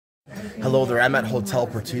Hello there, I'm at Hotel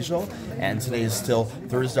Portillo, and today is still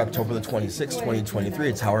Thursday, October the 26th, 2023.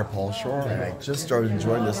 It's Howard Paul Shore, and I just started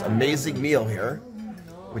enjoying this amazing meal here,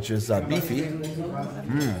 which is beefy.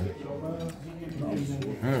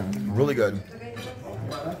 Really good.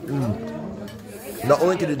 Not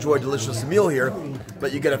only can you enjoy a delicious meal here,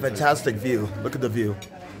 but you get a fantastic view. Look at the view.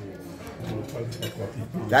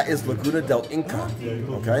 That is Laguna del Inca,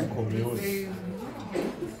 okay?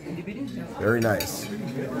 Very nice.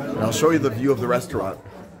 And I'll show you the view of the restaurant.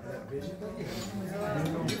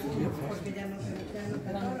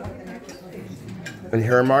 And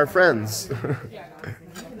here are my friends.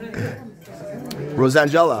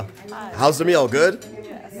 Rosangela, how's the meal? Good?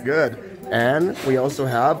 Yes. Good. And we also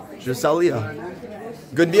have Juscelia.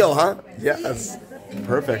 Good meal, huh? Yes.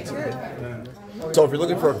 Perfect. So if you're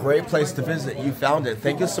looking for a great place to visit, you found it.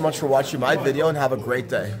 Thank you so much for watching my video and have a great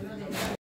day.